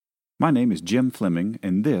My name is Jim Fleming,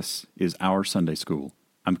 and this is Our Sunday School.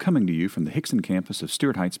 I'm coming to you from the Hickson campus of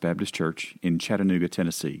Stuart Heights Baptist Church in Chattanooga,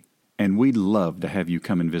 Tennessee. And we'd love to have you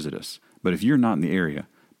come and visit us. But if you're not in the area,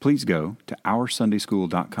 please go to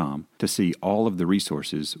OurSundaySchool.com to see all of the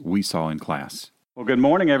resources we saw in class. Well, good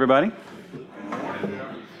morning, everybody.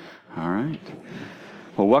 All right.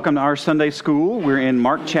 Well, welcome to Our Sunday School. We're in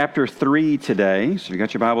Mark chapter 3 today. So if you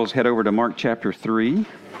got your Bibles, head over to Mark chapter 3.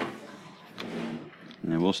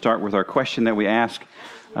 And we'll start with our question that we ask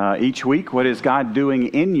each week. What is God doing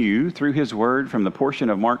in you through His Word from the portion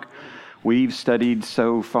of Mark we've studied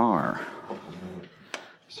so far?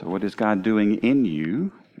 So what is God doing in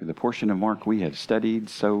you through the portion of Mark we have studied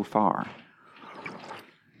so far?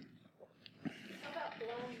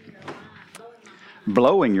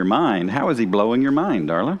 Blowing your mind. How is He blowing your mind,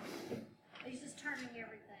 Darla? He's just turning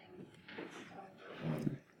everything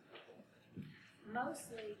over.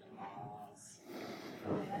 Mostly the laws.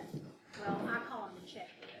 Well, I call them the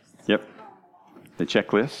checklists. Yep. The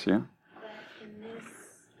checklists, yeah. But in this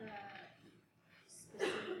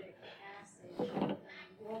specific passage,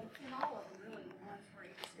 well, in all of them really, the ones where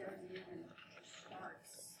he just goes in and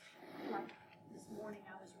starts, like this morning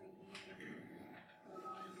I was reading the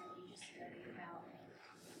one that we just studied about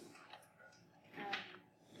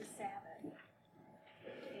the Sabbath.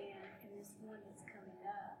 And in this one that's coming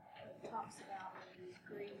up, it talks about when he's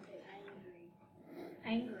grieved and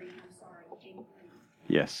angry.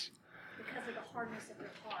 Yes. Because of the hardness of your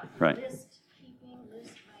heart. Right. List making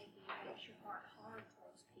makes your heart hard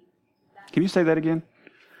towards people. Can you say that again?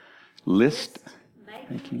 List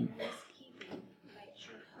making and list keeping makes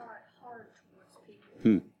your heart hard towards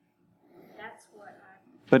people. That's what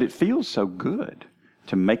But it feels so good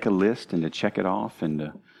to make a list and to check it off and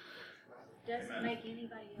to... Doesn't make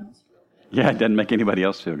anybody else feel good. Yeah, it doesn't make anybody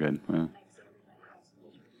else feel good. Well. It makes everybody else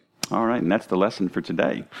miserable. All right, and that's the lesson for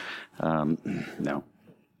today. No.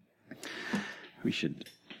 We should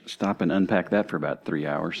stop and unpack that for about 3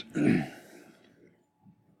 hours.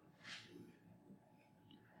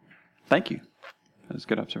 Thank you. That's a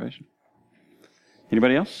good observation.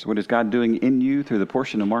 Anybody else? What is God doing in you through the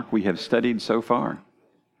portion of Mark we have studied so far?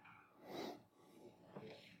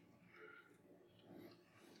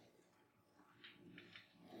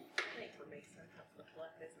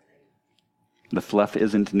 The fluff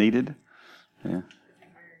isn't needed? Yeah.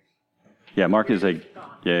 Yeah, Mark is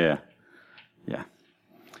yeah.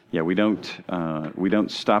 We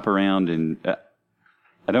don't stop around and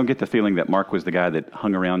I don't get the feeling that Mark was the guy that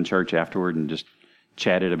hung around church afterward and just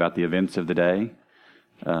chatted about the events of the day.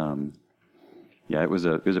 It was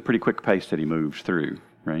a pretty quick pace that he moved through,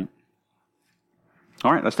 right?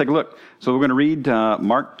 All right, let's take a look. So we're going to read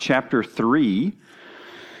Mark chapter 3.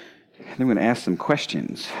 And then we're going to ask some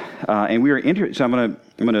questions. And we are so I'm going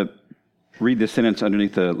to read this sentence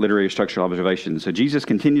underneath the literary structural observation. So Jesus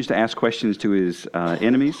continues to ask questions to his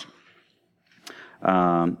enemies.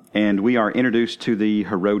 And we are introduced to the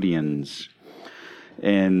Herodians.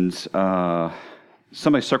 And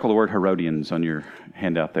somebody circle the word Herodians on your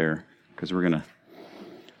handout there, because we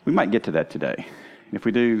might get to that today. And if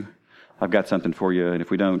we do, I've got something for you. And if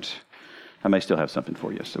we don't, I may still have something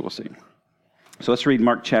for you. So we'll see. So let's read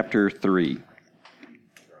Mark chapter 3.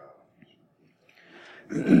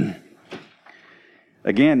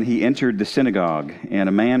 Again, he entered the synagogue, and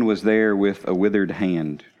a man was there with a withered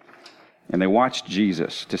hand. And they watched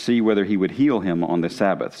Jesus to see whether he would heal him on the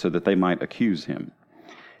Sabbath, so that they might accuse him.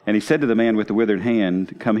 And he said to the man with the withered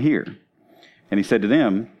hand, "Come here." And he said to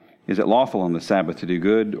them, "Is it lawful on the Sabbath to do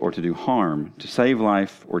good or to do harm, to save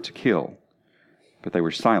life or to kill?" But they were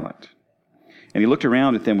silent. And he looked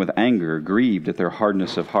around at them with anger, grieved at their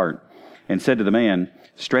hardness of heart, and said to the man,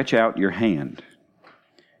 "Stretch out your hand."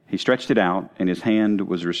 He stretched it out, and his hand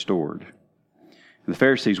was restored. And the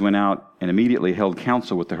Pharisees went out and immediately held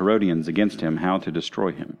counsel with the Herodians against him, how to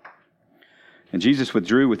destroy him. And Jesus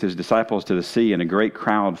withdrew with his disciples to the sea, and a great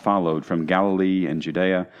crowd followed from Galilee and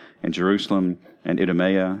Judea and Jerusalem and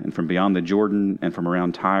Idumea, and from beyond the Jordan and from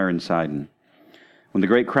around Tyre and Sidon. When the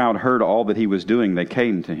great crowd heard all that he was doing, they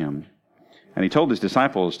came to him. And he told his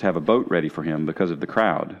disciples to have a boat ready for him because of the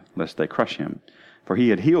crowd, lest they crush him. For he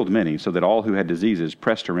had healed many, so that all who had diseases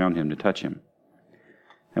pressed around him to touch him.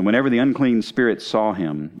 And whenever the unclean spirits saw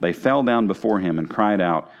him, they fell down before him and cried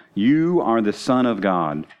out, "You are the Son of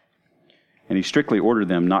God." And he strictly ordered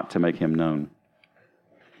them not to make him known.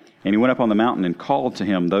 And he went up on the mountain and called to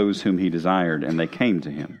him those whom he desired, and they came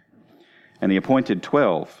to him. And he appointed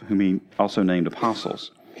 12, whom he also named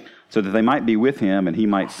apostles, so that they might be with him, and he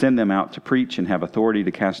might send them out to preach and have authority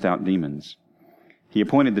to cast out demons. He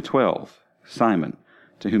appointed the 12, Simon,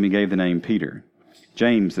 to whom he gave the name Peter,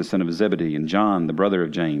 James the son of Zebedee, and John the brother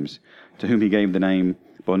of James, to whom he gave the name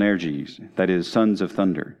Boanerges, that is, sons of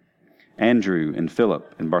thunder, Andrew and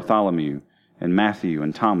Philip and Bartholomew and Matthew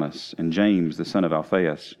and Thomas and James the son of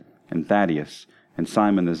Alphaeus and Thaddeus and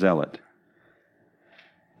Simon the Zealot,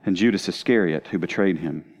 and Judas Iscariot, who betrayed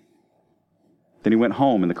him. Then he went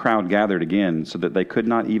home, and the crowd gathered again, so that they could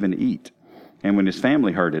not even eat. And when his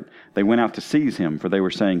family heard it, they went out to seize him, for they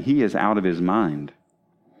were saying, "He is out of his mind."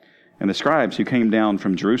 And the scribes who came down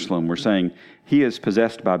from Jerusalem were saying, "He is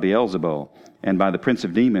possessed by Beelzebul, and by the prince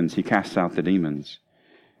of demons he casts out the demons."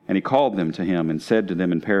 And he called them to him and said to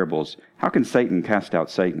them in parables, "How can Satan cast out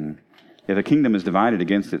Satan? If a kingdom is divided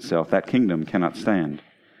against itself, that kingdom cannot stand.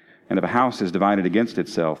 And if a house is divided against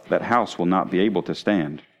itself, that house will not be able to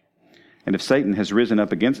stand. And if Satan has risen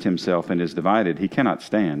up against himself and is divided, he cannot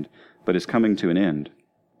stand, but is coming to an end.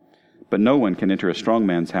 But no one can enter a strong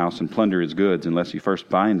man's house and plunder his goods unless he first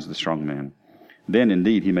binds the strong man. Then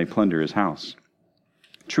indeed he may plunder his house.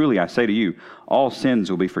 Truly I say to you, all sins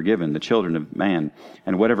will be forgiven the children of man,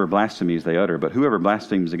 and whatever blasphemies they utter. But whoever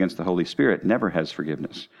blasphemes against the Holy Spirit never has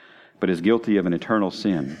forgiveness, but is guilty of an eternal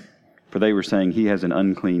sin. For they were saying, he has an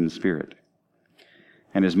unclean spirit.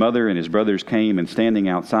 And his mother and his brothers came, and standing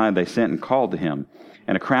outside they sent and called to him.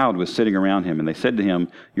 And a crowd was sitting around him, and they said to him,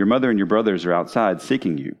 "Your mother and your brothers are outside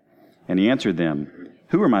seeking you." And he answered them,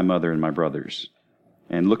 "Who are my mother and my brothers?"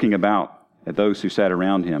 And looking about at those who sat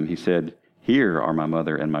around him, he said, "Here are my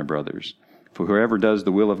mother and my brothers. For whoever does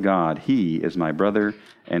the will of God, he is my brother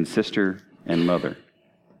and sister and mother."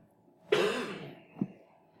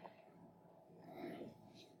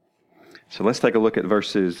 So let's take a look at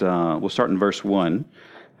verses. We'll start in verse 1,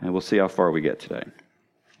 and we'll see how far we get today.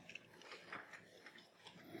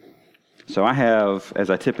 So I have, as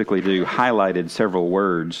I typically do, highlighted several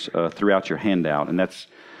words throughout your handout, and that's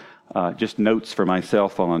just notes for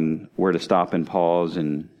myself on where to stop and pause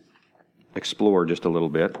and explore just a little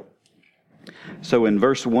bit. So in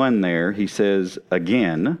verse 1 there, he says,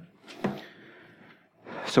 "again."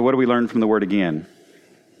 So what do we learn from the word "again"?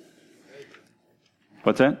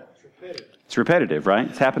 What's that? It's repetitive, right?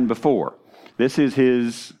 It's happened before. This is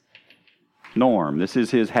his norm. This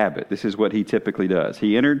is his habit. This is what he typically does.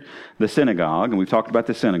 He entered the synagogue, and we've talked about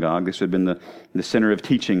the synagogue. This would have been the center of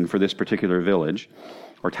teaching for this particular village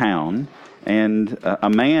or town. And a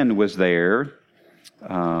man was there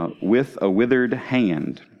with a withered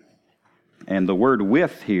hand. And the word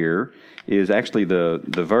 "with" here is actually the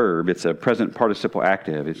verb. It's a present participle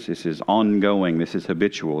active. This is ongoing. This is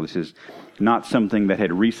habitual. This is not something that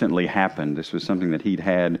had recently happened. This was something that he'd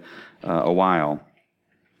had a while.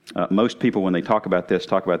 Most people, when they talk about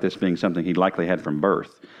this being something he'd likely had from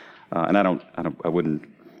birth. And I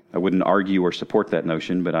wouldn't argue or support that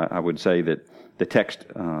notion, but I would say that the text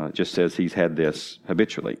just says he's had this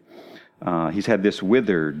habitually. He's had this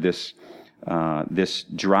withered, this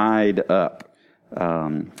dried up.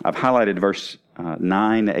 I've highlighted verse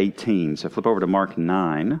 9 to 18. So flip over to Mark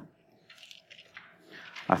 9.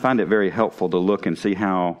 I find it very helpful to look and see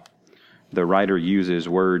how the writer uses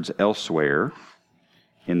words elsewhere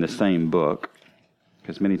in the same book,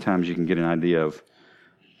 because many times you can get an idea of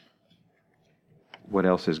what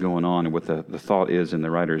else is going on and what the thought is in the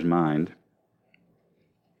writer's mind.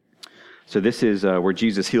 So this is where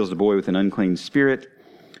Jesus heals the boy with an unclean spirit.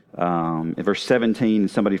 In verse 17,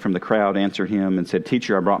 somebody from the crowd answered him and said,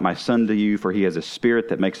 "Teacher, I brought my son to you, for he has a spirit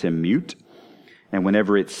that makes him mute. And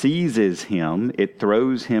whenever it seizes him, it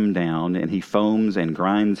throws him down, and he foams and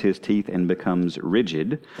grinds his teeth and becomes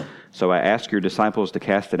rigid. So I asked your disciples to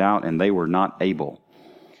cast it out, and they were not able."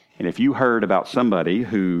 And if you heard about somebody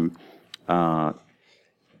who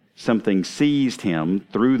something seized him,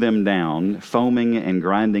 threw them down, foaming and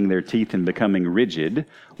grinding their teeth and becoming rigid,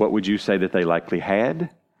 what would you say that they likely had?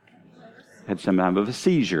 Had some kind of a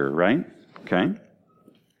seizure, right? Okay.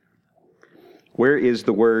 Where is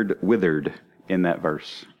the word "withered" in that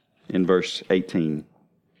verse? In verse 18.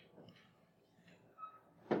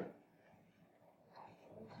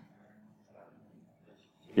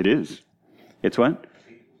 It is. It's what?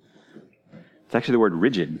 It's actually the word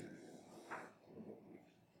 "rigid."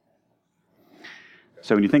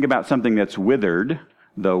 So when you think about something that's withered,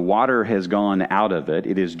 the water has gone out of it.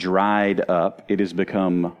 It is dried up. It has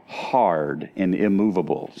become hard and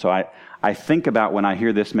immovable. So I think about when I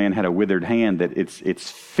hear this man had a withered hand that it's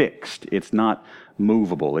fixed. It's not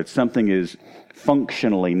movable. It's something is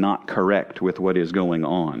functionally not correct with what is going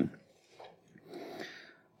on.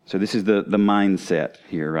 So this is the mindset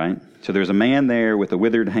here, right? So there's a man there with a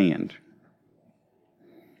withered hand.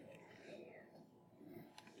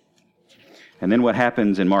 And then what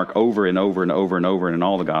happens in Mark over and over and over and over and in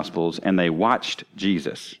all the Gospels, and they watched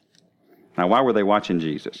Jesus. Now, why were they watching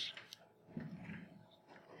Jesus?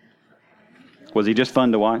 Was he just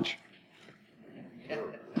fun to watch?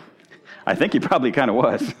 I think he probably kind of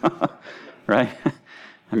was, right?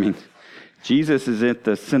 I mean, Jesus is at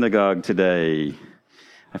the synagogue today.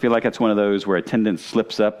 I feel like that's one of those where attendance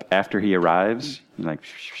slips up after he arrives. You're like,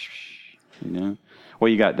 you know.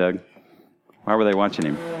 What you got, Doug? Why were they watching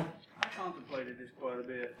him? I contemplated this quite a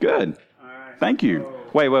bit. Good. All right. Thank you.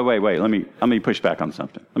 Wait. Let me push back on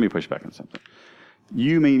something.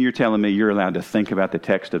 You mean you're telling me you're allowed to think about the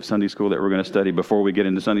text of Sunday school that we're going to study before we get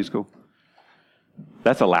into Sunday school?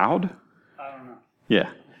 That's allowed? I don't know. Yeah.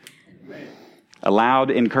 Maybe. Allowed,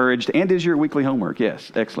 encouraged, and is your weekly homework.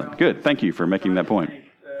 Yes. Excellent. Good. Thank you for making that point.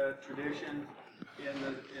 Tradition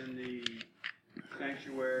in the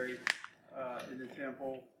sanctuary, in the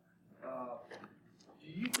temple. Do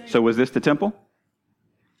you think? So was this the temple?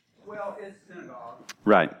 Well, it's synagogue.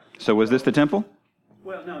 Right. So was this the temple?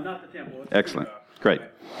 Well, no, not the temple. It's Excellent. synagogue. Great.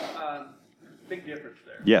 Okay. Big difference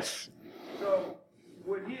there. Yes. So,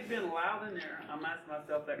 would he have been allowed in there? I'm asking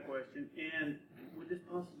myself that question. And would this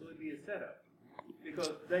possibly be a setup?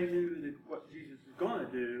 Because they knew that what Jesus was going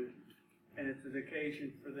to do, and it's an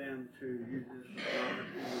occasion for them to use this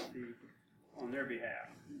opportunity on their behalf.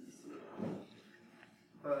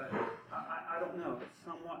 But I don't know.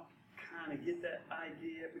 Somewhat kind of get that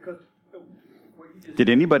idea because what you just Did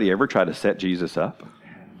anybody ever try to set Jesus up?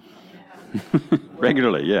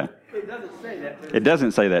 Regularly, yeah. It doesn't say that. It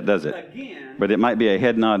doesn't say that, does it? Again, But it might be a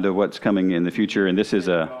head nod to what's coming in the future, and this is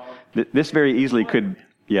this very easily could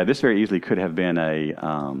have been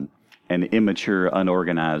an immature,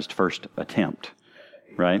 unorganized first attempt,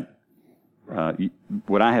 right?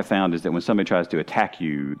 What I have found is that when somebody tries to attack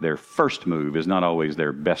you, their first move is not always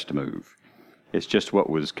their best move. It's just what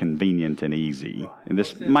was convenient and easy, and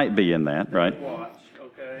this might be in that, right? watch,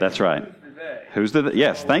 okay? That's right. Who's the they?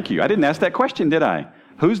 Yes, thank you. I didn't ask that question, did I?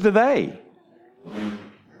 Who's the they?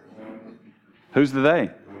 Who's the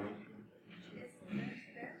they?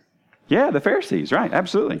 Yeah, the Pharisees, right,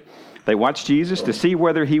 absolutely. They watched Jesus to see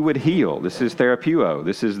whether he would heal. This is therapeuo.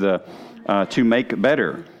 This is the to make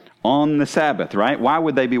better on the Sabbath, right? Why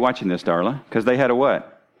would they be watching this, Darla? Because they had a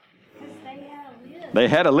what? Because they had a list. They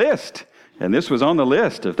had a list. And this was on the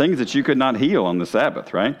list of things that you could not heal on the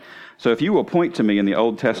Sabbath, right? So if you will point to me in the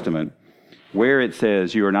Old Testament where it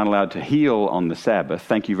says you are not allowed to heal on the Sabbath,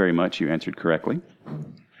 thank you very much, you answered correctly.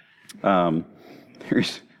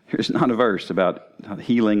 Here's not a verse about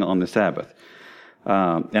healing on the Sabbath.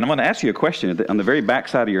 And I'm going to ask you a question. On the very back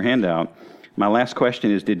side of your handout, my last question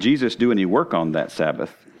is, did Jesus do any work on that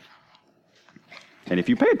Sabbath? And if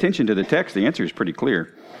you pay attention to the text, the answer is pretty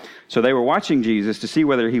clear. So they were watching Jesus to see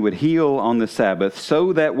whether he would heal on the Sabbath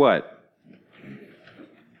so that what?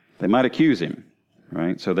 They might accuse him,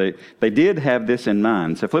 right? So they did have this in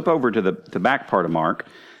mind. So flip over to the back part of Mark,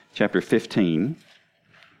 chapter 15.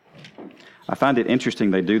 I find it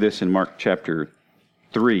interesting they do this in Mark chapter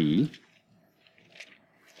 3.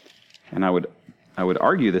 And I would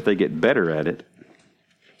argue that they get better at it.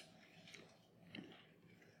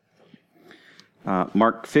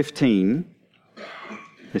 Mark 15.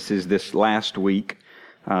 This is this last week,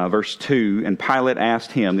 verse 2. And Pilate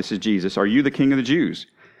asked him, this is Jesus, "Are you the king of the Jews?"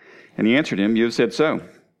 And he answered him, "You have said so."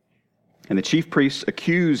 And the chief priests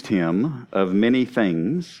accused him of many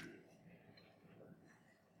things.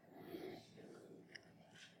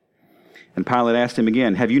 And Pilate asked him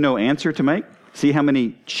again, "Have you no answer to make?" See how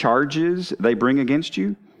many charges they bring against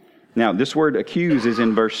you? Now, this word accuse is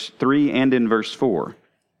in verse 3 and in verse 4.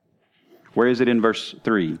 Where is it in verse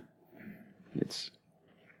 3? It's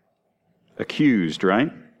accused,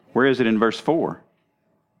 right? Where is it in verse 4?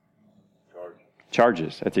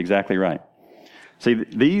 Charges. That's exactly right. See,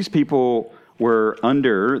 these people were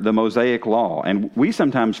under the Mosaic law, and we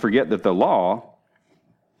sometimes forget that the law,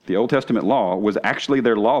 the Old Testament law, was actually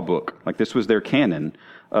their law book. Like this was their canon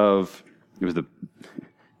of, it was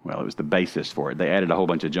the basis for it. They added a whole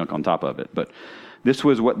bunch of junk on top of it, but this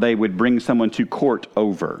was what they would bring someone to court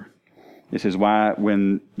over. This is why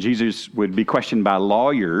when Jesus would be questioned by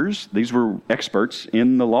lawyers, these were experts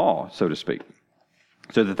in the law, so to speak,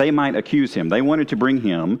 so that they might accuse him. They wanted to bring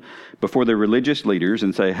him before the religious leaders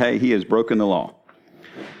and say, hey, he has broken the law.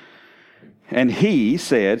 And he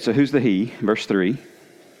said, so who's the he? Verse 3.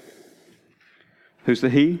 Who's the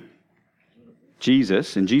he?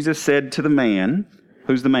 Jesus. And Jesus said to the man,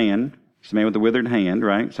 who's the man? It's the man with the withered hand,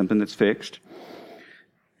 right? Something that's fixed.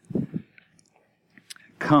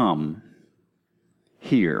 Come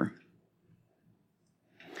here.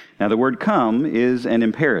 Now the word come is an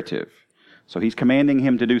imperative. So he's commanding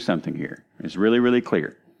him to do something here. It's really, really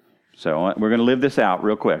clear. So we're going to live this out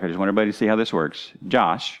real quick. I just want everybody to see how this works.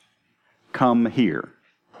 Josh, come here.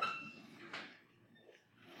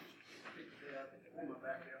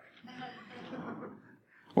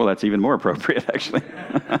 Well, that's even more appropriate, actually.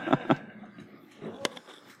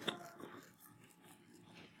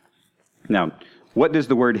 Now, what does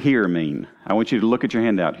the word here mean? I want you to look at your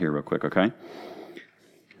handout here real quick, okay?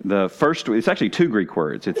 The first, it's actually two Greek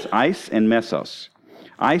words. It's eis and mesos.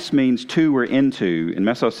 Eis means to or into, and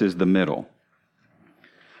mesos is the middle.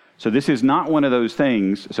 So this is not one of those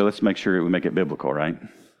things, so let's make sure we make it biblical, right?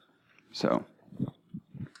 So,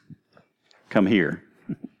 come here.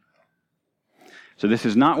 So this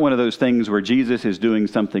is not one of those things where Jesus is doing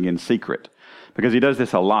something in secret, because he does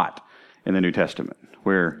this a lot in the New Testament,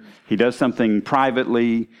 where he does something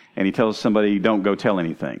privately and he tells somebody, don't go tell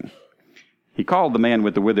anything. He called the man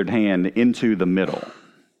with the withered hand into the middle.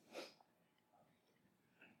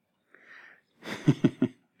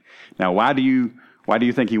 Now, why do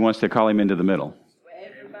you think he wants to call him into the middle?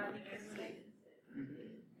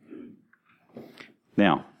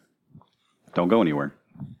 Now, don't go anywhere.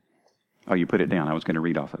 Oh, you put it down. I was going to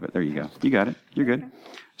read off of it. There you go. You got it. You're good.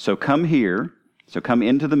 So come here. So come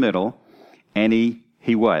into the middle. And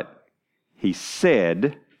he what? He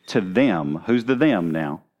said to them. Who's the them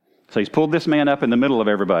now? So he's pulled this man up in the middle of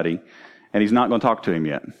everybody, and he's not going to talk to him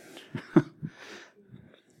yet.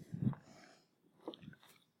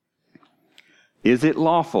 Is it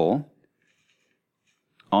lawful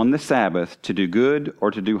on the Sabbath to do good or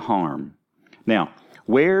to do harm? Now,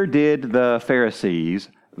 where did the Pharisees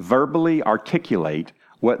verbally articulate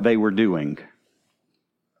what they were doing?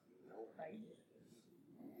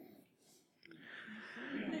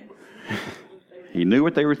 He knew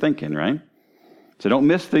what they were thinking, right? So don't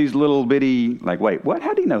miss these little bitty, like, wait, what?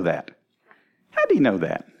 How do you know that? How do you know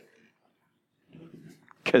that?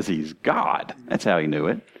 Because he's God. That's how he knew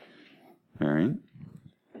it. All right?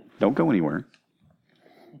 Don't go anywhere.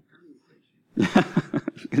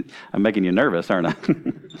 I'm making you nervous, aren't I?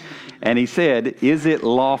 And he said, is it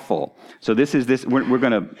lawful? So this is this, you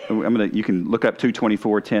can look up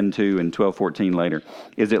 2:24, 10:2, and 12:14 later.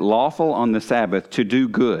 Is it lawful on the Sabbath to do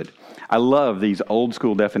good? I love these old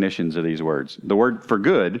school definitions of these words. The word for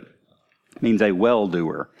good means a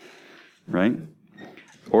well-doer, right?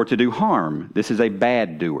 Or to do harm. This is a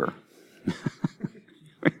bad doer.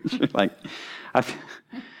 Like, I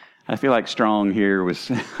feel like Strong here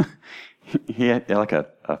was, he had like a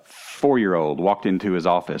 4-year-old walked into his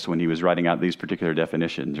office when he was writing out these particular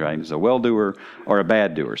definitions, right? It's a well-doer or a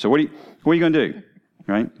bad doer. So what are you going to do,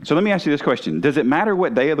 right? So let me ask you this question. Does it matter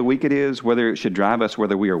what day of the week it is, whether it should drive us,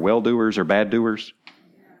 whether we are well-doers or bad doers?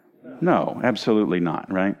 No, absolutely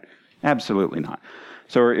not, right? Absolutely not.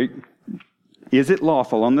 So is it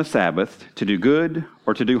lawful on the Sabbath to do good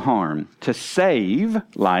or to do harm? To save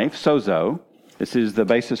life, sozo. This is the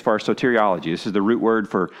basis for our soteriology. This is the root word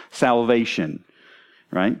for salvation,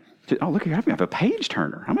 right? Look here, I have a page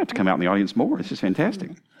turner. I'm going to have to come out in the audience more. This is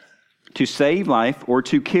fantastic. To save life or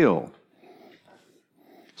to kill.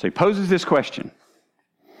 So he poses this question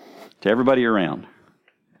to everybody around.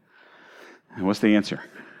 And what's the answer?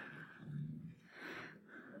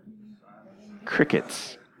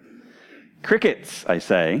 Crickets. Crickets, I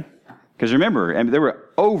say. Because remember, I mean, there were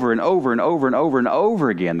over and over and over and over and over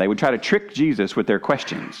again, they would try to trick Jesus with their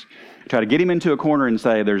questions. Try to get him into a corner and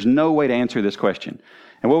say, there's no way to answer this question.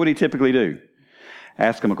 And what would he typically do?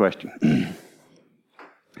 Ask him a question.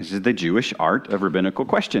 This is the Jewish art of rabbinical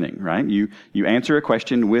questioning, right? You answer a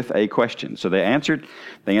question with a question. So they answered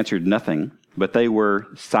nothing, but they were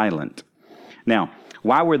silent. Now,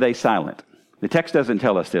 why were they silent? The text doesn't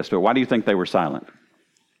tell us this, but why do you think they were silent?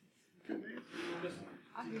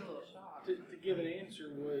 To give an answer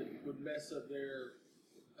would mess up their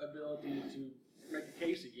ability to make a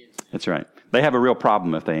case against it. That's right. They have a real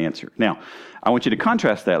problem if they answer. Now, I want you to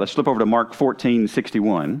contrast that. Let's flip over to Mark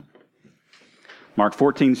 14:61. Mark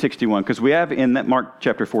 14:61, because we have in that Mark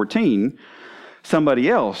chapter 14 somebody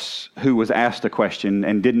else who was asked a question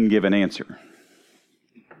and didn't give an answer.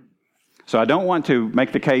 So I don't want to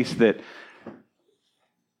make the case that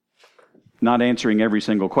not answering every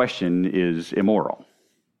single question is immoral,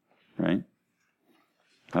 right?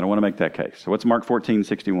 I don't want to make that case. So what's Mark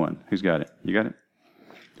 14:61? Who's got it? You got it?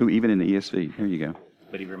 Ooh, even in the ESV. Here you go.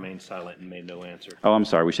 But he remained silent and made no answer. Oh, I'm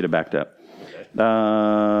sorry. We should have backed up.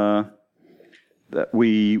 Okay.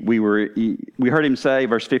 We heard him say,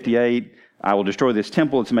 verse 58, I will destroy this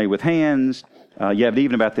temple. It's made with hands. You have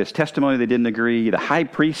even about this testimony they didn't agree. The high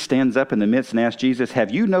priest stands up in the midst and asks Jesus, have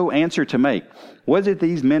you no answer to make? Was it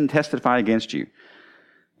these men testify against you?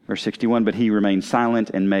 Verse 61, but he remained silent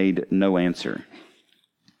and made no answer.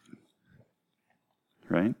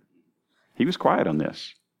 Right? He was quiet on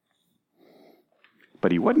this.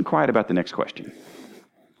 But he wasn't quiet about the next question.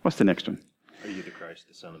 What's the next one? Are you the Christ,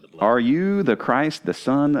 the Son of the Blessed? Are you the Christ, the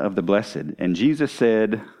Son of the Blessed? And Jesus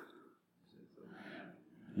said,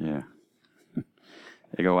 yeah.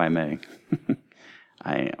 Ego I may.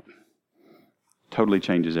 I am. Totally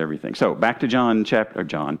changes everything. So back to John.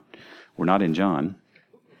 We're not in John.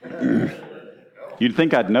 You'd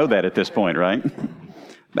think I'd know that at this point, right?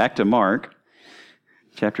 Back to Mark,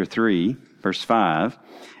 chapter 3, verse 5.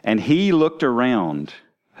 And he looked around.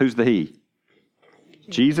 Who's the he?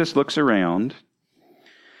 Jesus looks around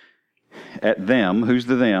at them. Who's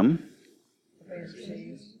the them?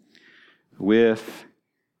 With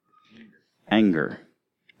anger.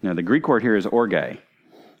 Now, the Greek word here is orge,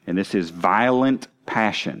 and this is violent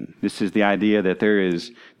passion. This is the idea that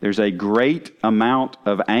there's a great amount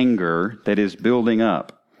of anger that is building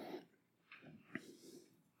up.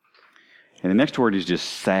 And the next word is just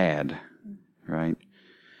sad, right?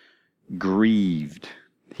 Grieved.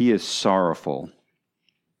 He is sorrowful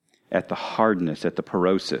at the hardness, at the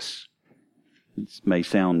porosis. It may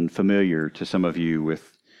sound familiar to some of you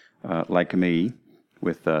with, like me,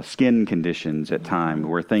 with skin conditions at times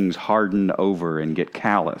where things harden over and get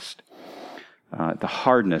calloused. The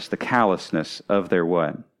hardness, the callousness of their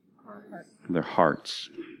what? Their hearts.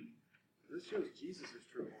 This shows Jesus'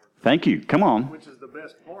 true heart. Thank you. Come on. Which is the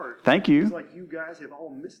best part. Thank you. It's like you guys have all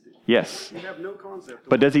missed it. Yes. You have no concept of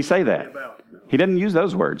But does he say what that? it's about. No. He doesn't use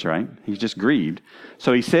those words, right? He's just grieved.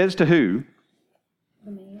 So he says to who?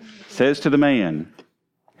 The man. Says to the man.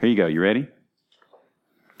 Here you go. You ready?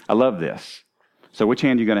 I love this. So which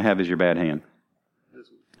hand are you going to have as your bad hand? This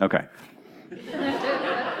one. Okay.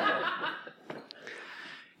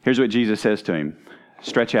 Here's what Jesus says to him.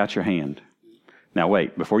 Stretch out your hand. Now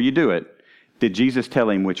wait, before you do it, did Jesus tell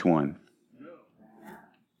him which one? No.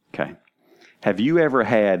 Okay. Have you ever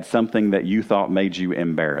had something that you thought made you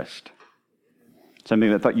embarrassed?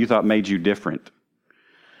 Something that you thought made you different?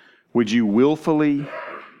 Would you willfully,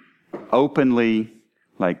 openly,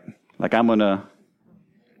 like I'm going to...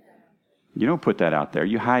 You don't put that out there.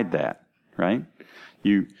 You hide that, right?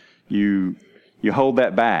 You hold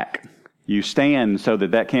that back. You stand so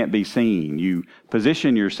that can't be seen. You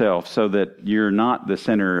position yourself so that you're not the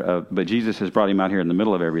center of... But Jesus has brought him out here in the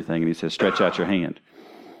middle of everything, and he says, stretch out your hand.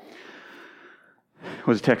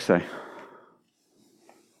 What does the text say?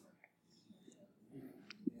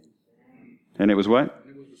 And it was what?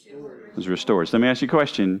 It was restored. So let me ask you a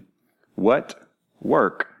question. What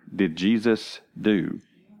work did Jesus do?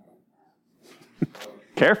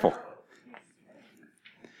 Careful.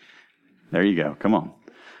 There you go. Come on.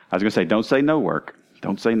 I was going to say, don't say no work.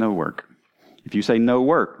 Don't say no work. If you say no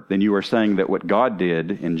work, then you are saying that what God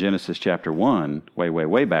did in Genesis chapter 1,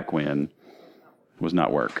 way back when, was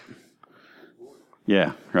not work.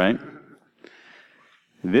 Yeah, right?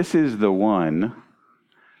 This is the one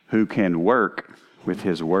who can work with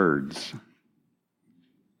his words.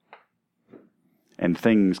 And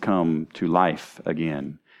things come to life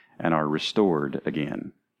again and are restored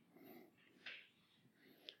again.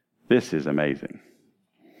 This is amazing.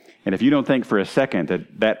 And if you don't think for a second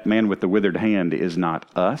that man with the withered hand is not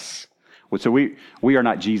us, so we are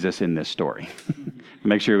not Jesus in this story.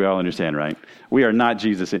 Make sure we all understand, right? We are not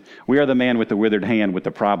Jesus. We are the man with the withered hand with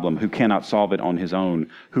the problem who cannot solve it on his own,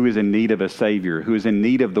 who is in need of a Savior, who is in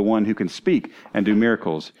need of the one who can speak and do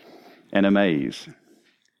miracles and amaze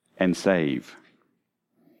and save.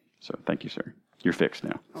 So thank you, sir. You're fixed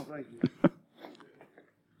now. Oh, thank you.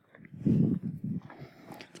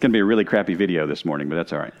 It's going to be a really crappy video this morning, but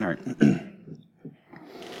that's all right. All right.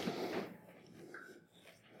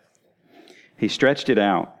 He stretched it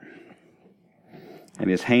out, and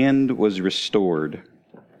his hand was restored.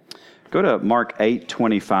 Go to Mark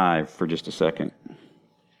 8:25 for just a second.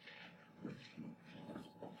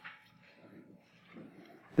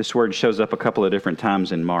 This word shows up a couple of different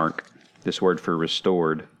times in Mark, this word for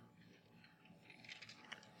restored.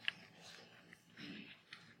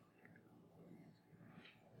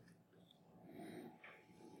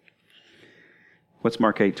 What's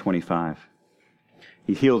Mark 8:25?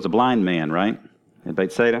 He heals a blind man, right? At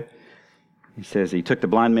Bethsaida. He says he took the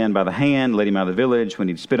blind man by the hand, led him out of the village. When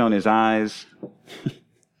he'd spit on his eyes,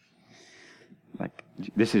 like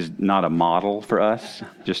this is not a model for us.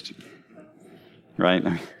 Just right.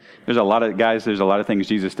 There's a lot of things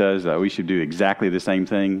Jesus does that we should do exactly the same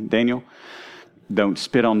thing. Daniel, don't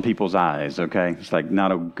spit on people's eyes. Okay, it's like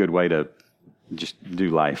not a good way to just do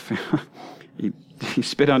life. He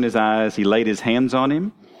spit on his eyes. He laid his hands on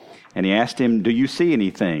him. And he asked him, do you see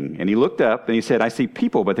anything? And he looked up and he said, I see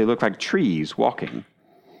people, but they look like trees walking.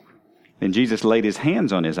 Then Jesus laid his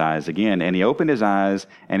hands on his eyes again, and he opened his eyes,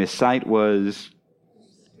 and his sight was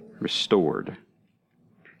restored.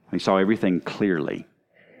 He saw everything clearly.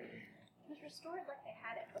 Was restored like they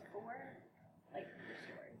had it before? Like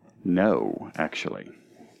restored? No, actually.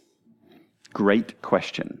 Great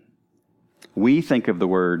question. We think of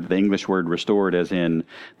the English word restored as in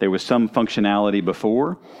there was some functionality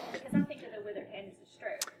before. Because I think of the withered hand as a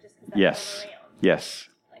stroke, just because that's Yes. all around. Yes.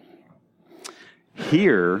 Like,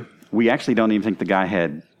 Here, we actually don't even think the guy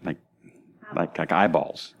had like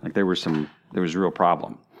eyeballs. Like there was a real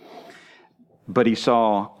problem. But he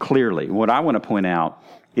saw clearly. What I want to point out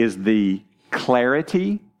is the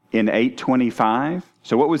clarity in 8:25.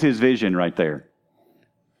 So what was his vision right there?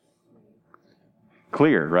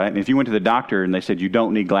 Clear, right? And if you went to the doctor and they said you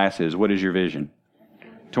don't need glasses, what is your vision?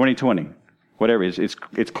 20/20. Whatever it is,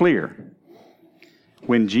 it's clear.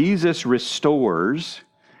 When Jesus restores,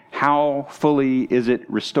 how fully is it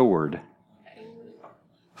restored?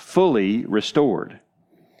 Fully restored.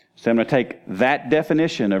 So I'm going to take that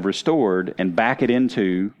definition of restored and back it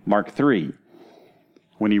into Mark 3.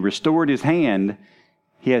 When he restored his hand,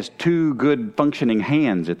 he has two good functioning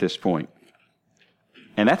hands at this point.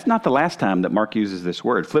 And that's not the last time that Mark uses this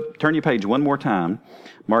word. Turn your page one more time.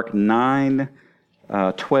 Mark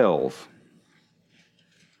 9:12.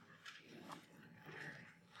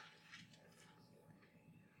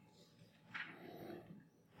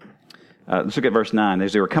 Let's look at verse 9.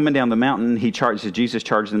 As they were coming down the mountain, Jesus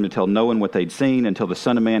charged them to tell no one what they'd seen until the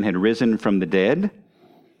Son of Man had risen from the dead.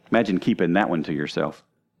 Imagine keeping that one to yourself.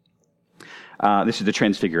 This is the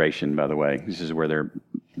Transfiguration, by the way. This is where they'd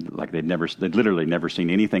literally never seen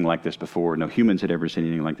anything like this before. No humans had ever seen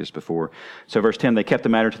anything like this before. So verse 10, they kept the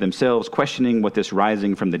matter to themselves, questioning what this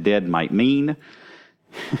rising from the dead might mean.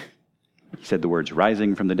 He said the words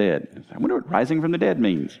rising from the dead. I wonder what rising from the dead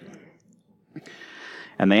means.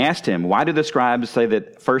 And they asked him, why do the scribes say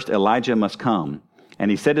that first Elijah must come?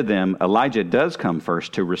 And he said to them, Elijah does come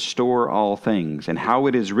first to restore all things. And how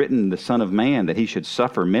it is written, the Son of Man, that he should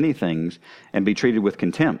suffer many things and be treated with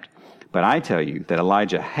contempt. But I tell you that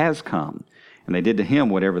Elijah has come, and they did to him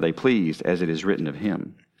whatever they pleased, as it is written of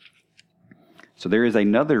him. So there is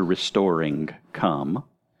another restoring come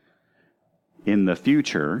in the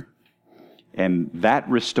future, and that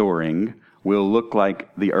restoring will look like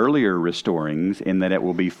the earlier restorings in that it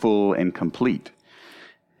will be full and complete.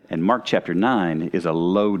 And Mark chapter 9 is a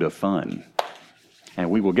load of fun. And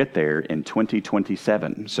we will get there in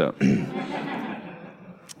 2027. So,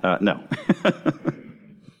 no.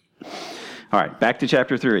 All right, back to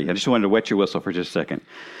chapter 3. I just wanted to wet your whistle for just a second.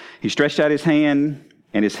 He stretched out his hand,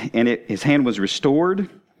 and his hand was restored.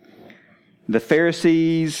 The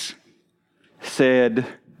Pharisees said,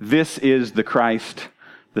 this is the Christ,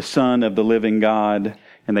 the Son of the living God,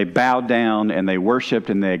 and they bowed down and they worshiped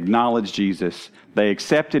and they acknowledged Jesus. They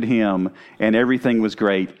accepted him and everything was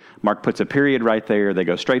great. Mark puts a period right there. They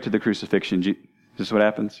go straight to the crucifixion. Is this what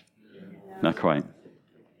happens? Not quite.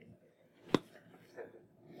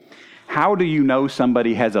 How do you know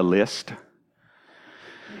somebody has a list?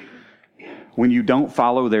 When you don't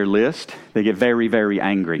follow their list, they get very, very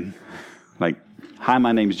angry. Like, hi,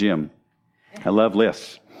 my name's Jim. I love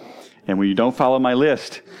lists. And when you don't follow my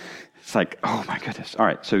list, it's like, oh my goodness. All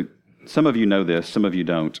right, so some of you know this, some of you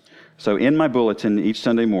don't. So in my bulletin each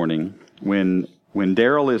Sunday morning, when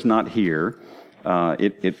Daryl is not here,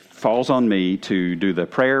 it falls on me to do the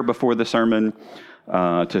prayer before the sermon,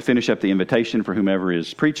 to finish up the invitation for whomever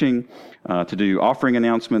is preaching, to do offering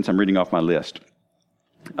announcements. I'm reading off my list.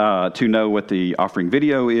 To know what the offering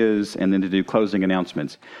video is, and then to do closing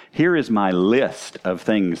announcements. Here is my list of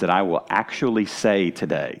things that I will actually say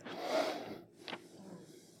today.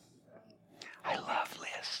 I love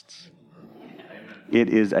lists. It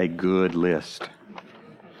is a good list.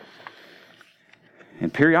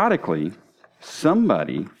 And periodically,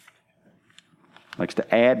 somebody likes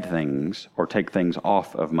to add things or take things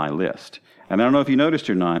off of my list. And I don't know if you noticed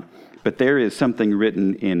or not, but there is something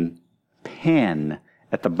written in pen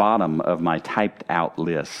at the bottom of my typed out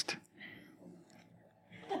list.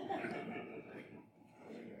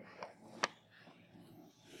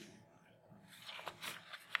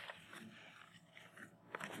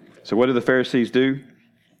 So what do the Pharisees do?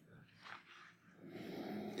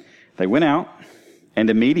 They went out and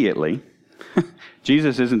immediately,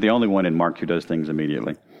 Jesus isn't the only one in Mark who does things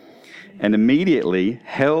immediately, and immediately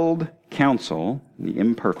held counsel, the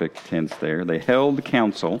imperfect tense there, they held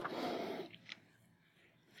counsel.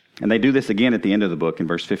 And they do this again at the end of the book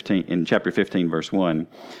in chapter 15, verse 1,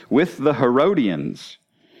 with the Herodians,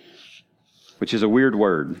 which is a weird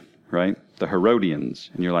word, right? The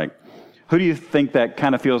Herodians. And you're like, who do you think that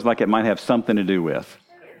kind of feels like it might have something to do with?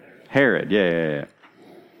 Herod, yeah.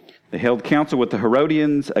 They held counsel with the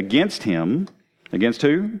Herodians against him. Against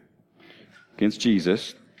who? Against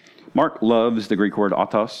Jesus. Mark loves the Greek word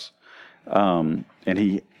autos, and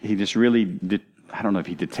he just really, I don't know if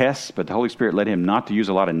he detests, but the Holy Spirit led him not to use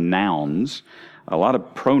a lot of nouns, a lot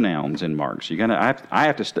of pronouns in Mark. So I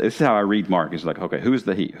have to, this is how I read Mark. It's like, okay, who is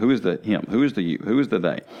the he? Who is the him? Who is the you? Who is the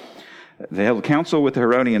they? They held counsel with the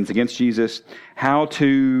Herodians against Jesus, how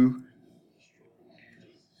to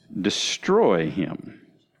destroy him.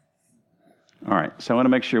 All right, so I want to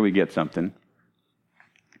make sure we get something.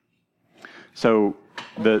 So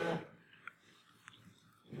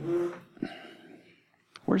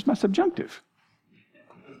where's my subjunctive?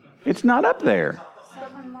 It's not up there.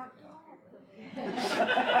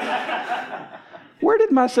 Where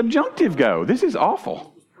did my subjunctive go? This is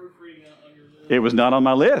awful. It was not on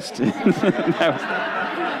my list.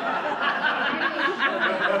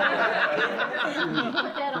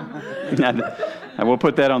 I will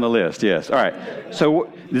put that on the list, yes. All right.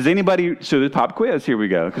 So does anybody, so the pop quiz, here we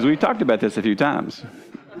go, because we've talked about this a few times.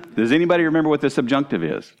 Does anybody remember what the subjunctive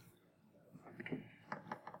is?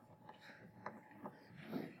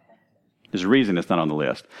 There's a reason it's not on the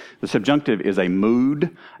list. The subjunctive is a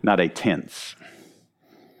mood, not a tense.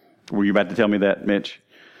 Were you about to tell me that, Mitch?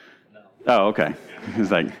 No. Oh, okay.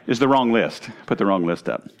 It's the wrong list. Put the wrong list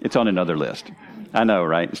up. It's on another list. I know,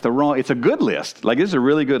 right? It's a good list. Like, this is a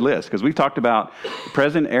really good list, because we've talked about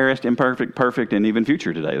present, aorist, imperfect, perfect, and even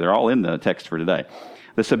future today. They're all in the text for today.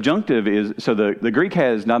 The subjunctive is, so the Greek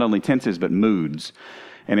has not only tenses, but moods.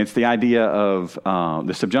 And it's the idea of,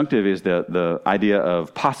 the subjunctive is the idea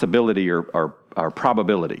of possibility or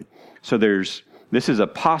probability. So this is a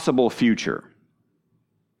possible future.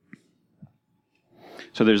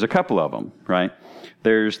 So there's a couple of them, right?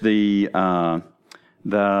 There's the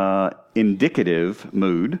indicative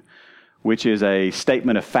mood, which is a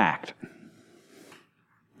statement of fact.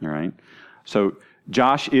 All right? So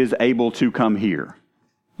Josh is able to come here.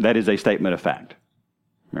 That is a statement of fact.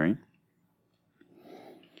 All right?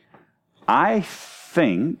 I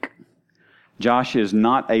think Josh is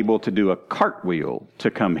not able to do a cartwheel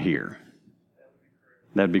to come here.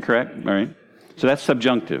 That'd be correct? All right? So that's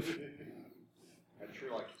subjunctive.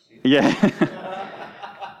 Yeah.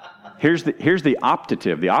 Here's the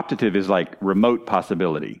optative. The optative is like remote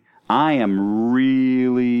possibility. I am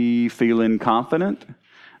really feeling confident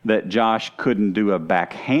that Josh couldn't do a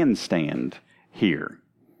back handstand here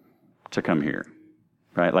to come here,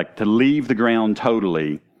 right? Like to leave the ground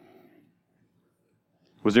totally.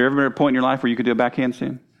 Was there ever a point in your life where you could do a back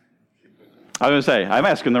handstand? I was going to say, I'm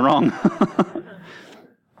asking the wrong.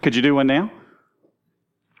 Could you do one now?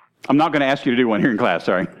 I'm not going to ask you to do one here in class,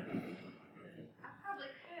 sorry.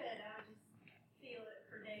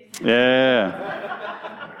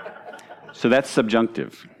 Yeah. So that's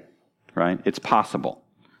subjunctive, right? It's possible.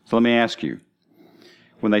 So let me ask you.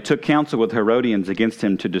 When they took counsel with Herodians against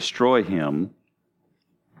him to destroy him,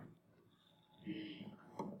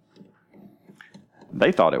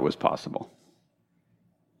 they thought it was possible.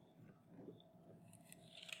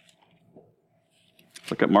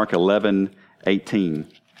 Look at Mark 11:18.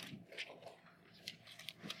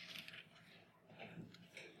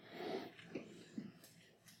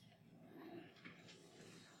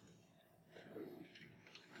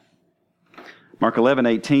 Mark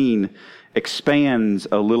 11:18 expands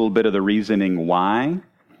a little bit of the reasoning why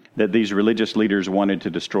that these religious leaders wanted to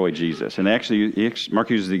destroy Jesus. And actually, Mark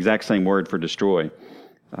uses the exact same word for destroy.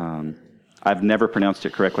 I've never pronounced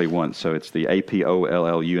it correctly once, so it's the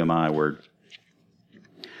apollumi word.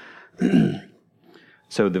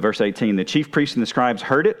 So the verse 18, the chief priests and the scribes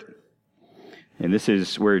heard it, and this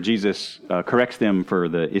is where Jesus corrects them for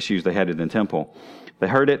the issues they had in the temple. They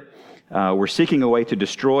heard it. Were seeking a way to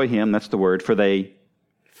destroy him, that's the word, for they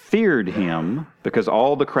feared him because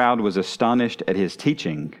all the crowd was astonished at his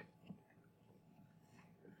teaching.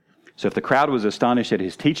 So if the crowd was astonished at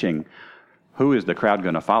his teaching, who is the crowd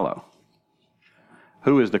going to follow?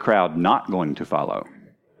 Who is the crowd not going to follow?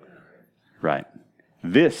 Right.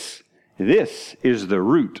 This is the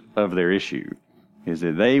root of their issue, is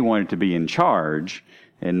that they wanted to be in charge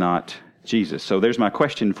and not Jesus. So there's my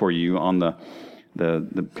question for you on the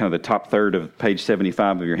kind of the top third of page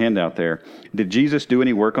 75 of your handout there. Did Jesus do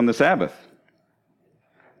any work on the Sabbath?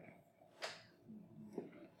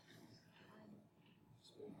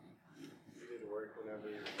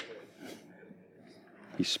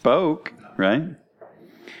 He spoke, right?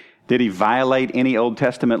 Did he violate any Old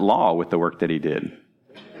Testament law with the work that he did?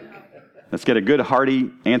 Let's get a good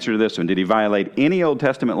hearty answer to this one. Did he violate any Old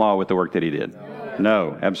Testament law with the work that he did?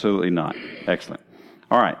 No, absolutely not. Excellent.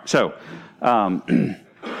 All right, so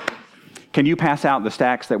can you pass out the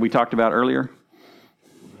stacks that we talked about earlier?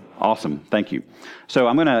 Awesome, thank you. So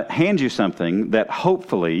I'm going to hand you something that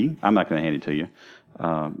hopefully, I'm not going to hand it to you.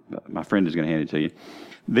 My friend is going to hand it to you.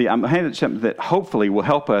 I'm handing something that hopefully will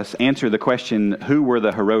help us answer the question, who were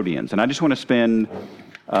the Herodians? And I just want to spend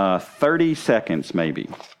 30 seconds, maybe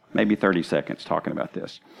 30 seconds talking about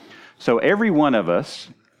this. So every one of us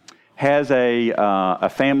has a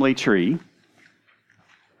family tree.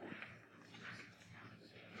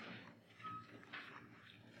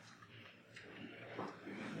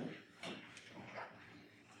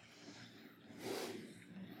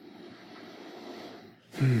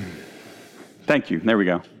 Thank you. There we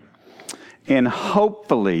go. And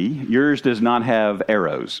hopefully yours does not have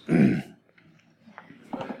arrows.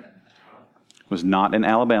 Was not an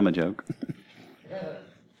Alabama joke.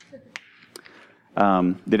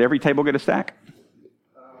 Did every table get a stack?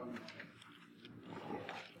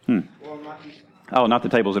 Oh, not the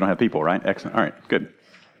tables that don't have people, right? Excellent. All right, good.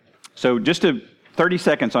 So just 30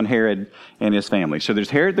 seconds on Herod and his family. So there's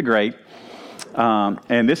Herod the Great.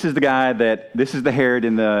 And this is the guy this is the Herod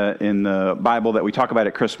in the Bible that we talk about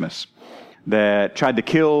at Christmas that tried to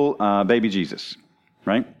kill baby Jesus,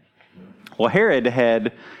 right? Well, Herod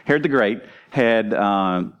the Great had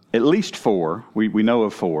at least 4, we know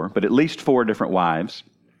of 4, but at least 4 different wives.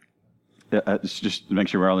 Just to make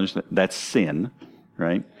sure we're all understand, that's sin,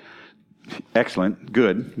 right? Excellent,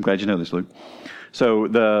 good. I'm glad you know this, Luke. So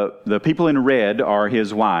the people in red are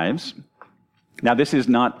his wives. Now, this is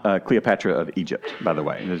not Cleopatra of Egypt, by the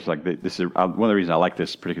way. This is one of the reasons I like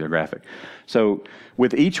this particular graphic. So,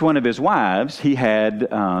 with each one of his wives, he had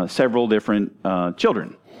several different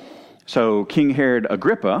children. So, King Herod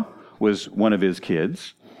Agrippa was one of his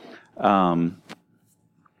kids. Herod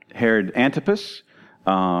Antipas,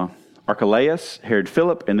 Archelaus, Herod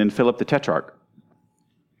Philip, and then Philip the Tetrarch.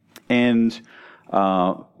 And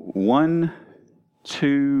 1,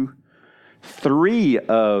 2, 3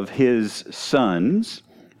 of his sons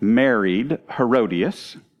married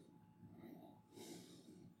Herodias.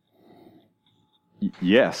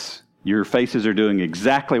 Yes, your faces are doing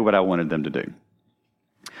exactly what I wanted them to do.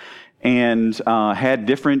 And had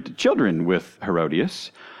different children with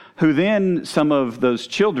Herodias, who then some of those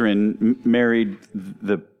children married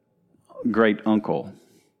the great uncle.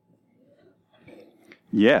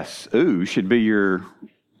 Yes, ooh, should be your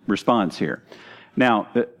response here. Now,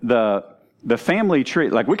 the family tree,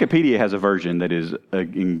 like Wikipedia has a version that is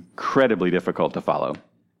incredibly difficult to follow.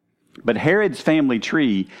 But Herod's family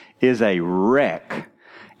tree is a wreck,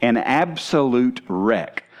 an absolute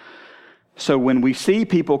wreck. So when we see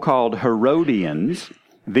people called Herodians,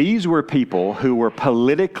 these were people who were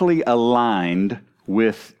politically aligned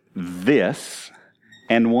with this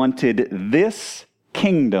and wanted this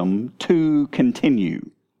kingdom to continue.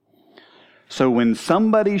 So when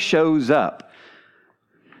somebody shows up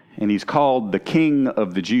and he's called the King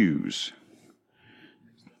of the Jews,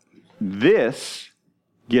 this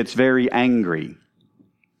gets very angry.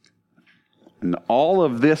 And all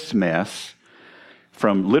of this mess,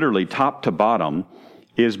 from literally top to bottom,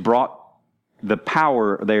 the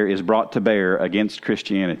power there is brought to bear against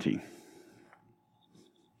Christianity.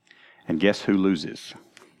 And guess who loses?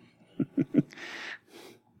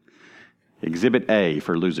 Exhibit A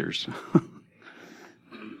for losers.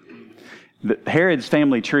 Herod's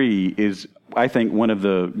family tree is, I think, one of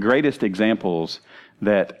the greatest examples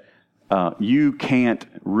that you can't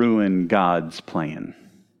ruin God's plan.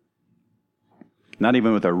 Not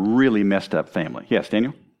even with a really messed up family. Yes,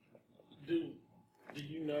 Daniel? Do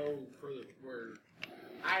you know where...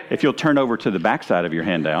 If you'll turn over to the backside of your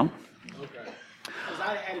handout. Okay. Because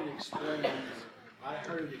I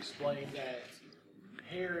heard it explained that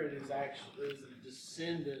Herod is actually a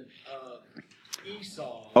descendant of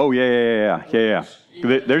Esau. Oh, yeah.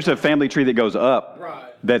 There's a family tree that goes up,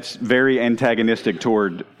 right, that's very antagonistic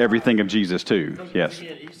toward everything of Jesus, too. Yes.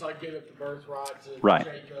 Again, Esau gave up the birthright to right.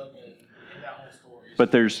 Jacob and that whole story.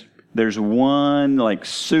 But there's one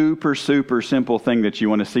super simple thing that you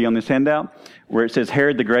want to see on this handout, where it says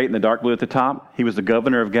Herod the Great in the dark blue at the top. He was the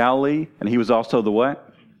governor of Galilee, and he was also the what?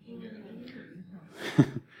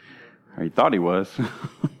 Or he thought he was.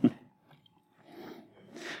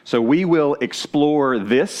 So we will explore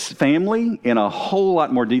this family in a whole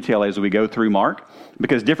lot more detail as we go through Mark,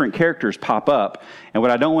 because different characters pop up. And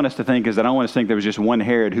what I don't want us to think is that I don't want us to think there was just one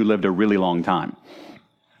Herod who lived a really long time.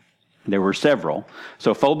 There were several.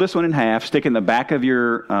 So fold this one in half, stick it in the back of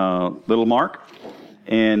your little mark,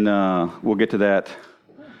 and we'll get to that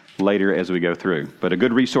later as we go through. But a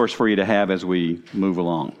good resource for you to have as we move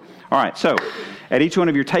along. All right, so at each one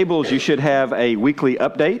of your tables, you should have a weekly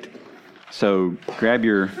update. So grab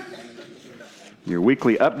your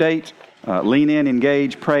weekly update, lean in,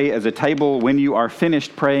 engage, pray as a table. When you are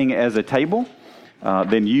finished praying as a table,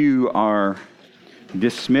 then you are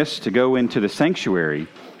dismissed to go into the sanctuary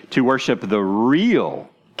to worship the real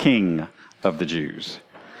King of the Jews,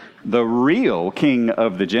 the real King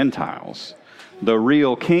of the Gentiles, the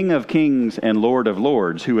real King of Kings and Lord of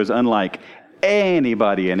Lords, who is unlike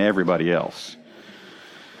anybody and everybody else.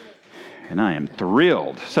 And I am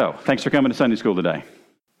thrilled. So, thanks for coming to Sunday School today.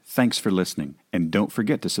 Thanks for listening, and don't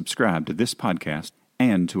forget to subscribe to this podcast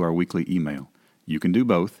and to our weekly email. You can do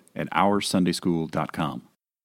both at OurSundaySchool.com.